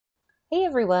Hey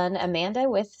everyone, Amanda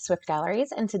with Swift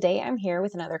Galleries, and today I'm here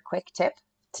with another quick tip.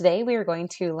 Today we are going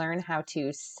to learn how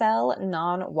to sell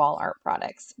non-wall art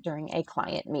products during a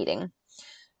client meeting.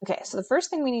 Okay, so the first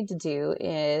thing we need to do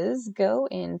is let's go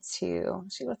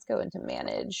into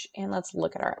Manage and let's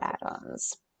look at our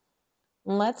add-ons.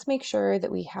 Let's make sure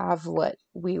that we have what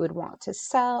we would want to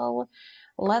sell.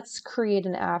 Let's create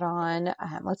an add-on.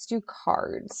 Let's do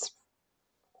cards.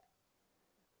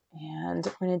 And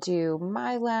we're going to do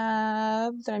my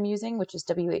lab that I'm using, which is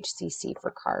WHCC for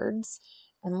cards.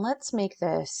 And let's make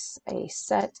this a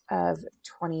set of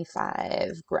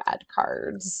 25 grad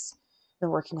cards. Been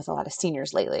working with a lot of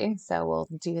seniors lately, so we'll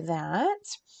do that.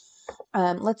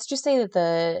 Let's just say that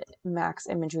the max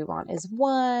image we want is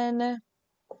 1.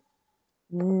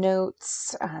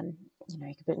 Notes,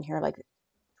 you could put in here like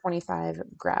 25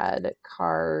 grad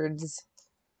cards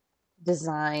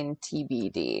design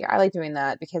TBD. I like doing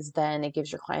that because then it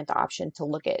gives your client the option to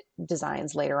look at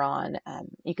designs later on.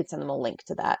 You could send them a link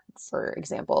to that, for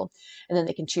example, and then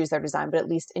they can choose their design. But at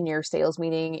least in your sales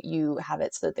meeting, you have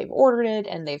it so that they've ordered it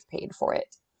and they've paid for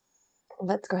it.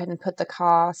 Let's go ahead and put the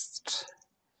cost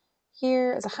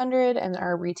here as 100, and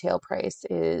our retail price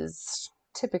is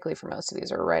typically for most of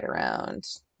these are right around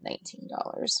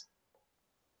 $19.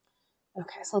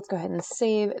 Okay, so let's go ahead and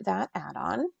save that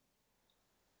add-on.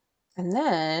 And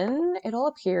then it'll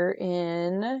appear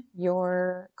in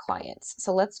your clients.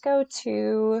 So let's go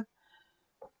to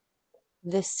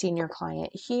this senior client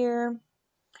here.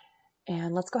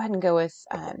 And let's go ahead and go with,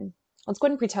 let's go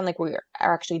ahead and pretend like we are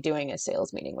actually doing a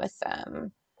sales meeting with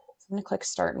them. So I'm going to click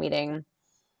Start Meeting.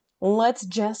 Let's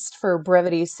just, for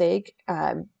brevity's sake,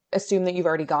 assume that you've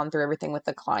already gone through everything with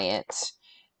the client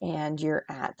and you're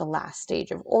at the last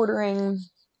stage of ordering.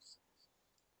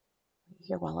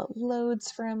 Here while it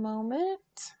loads for a moment.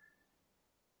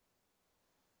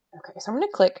 Okay, so I'm going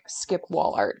to click skip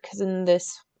wall art because in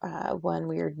this one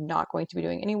we are not going to be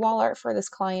doing any wall art for this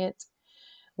client.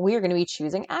 We are going to be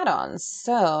choosing add-ons.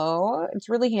 So it's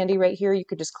really handy right here. You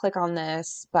could just click on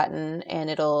this button and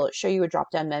it'll show you a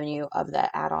drop-down menu of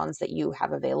the add-ons that you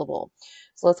have available.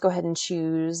 So let's go ahead and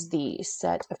choose the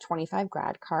set of 25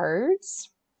 grad cards.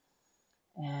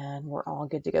 And we're all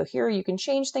good to go here. You can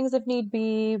change things if need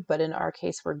be, but in our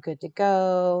case, we're good to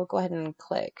go. Go ahead and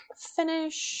click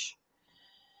Finish.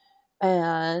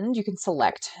 And you can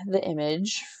select the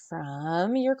image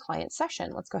from your client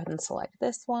session. Let's go ahead and select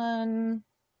this one.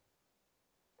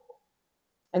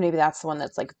 And maybe that's the one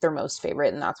that's like their most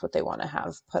favorite, and that's what they want to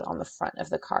have put on the front of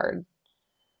the card.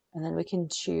 And then we can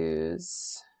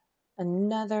choose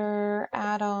another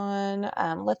add-on.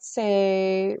 Let's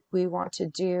say we want to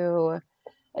do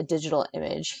a digital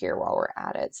image here while we're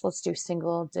at it. So let's do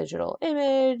single digital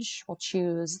image. We'll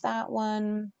choose that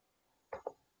one.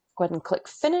 Go ahead and click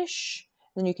Finish.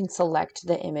 Then you can select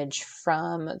the image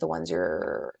from the ones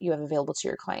you have available to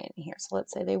your client here. So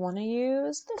let's say they want to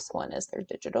use this one as their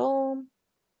digital.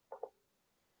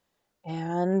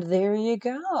 And there you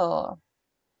go.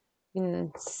 You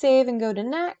can save and go to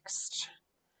next.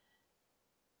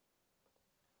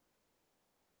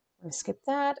 Skip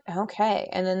that. Okay.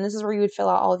 And then this is where you would fill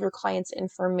out all of your clients'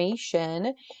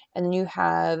 information. And then you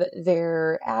have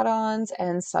their add-ons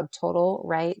and subtotal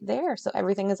right there. So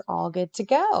everything is all good to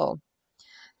go.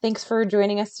 Thanks for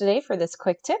joining us today for this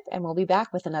quick tip, and we'll be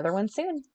back with another one soon.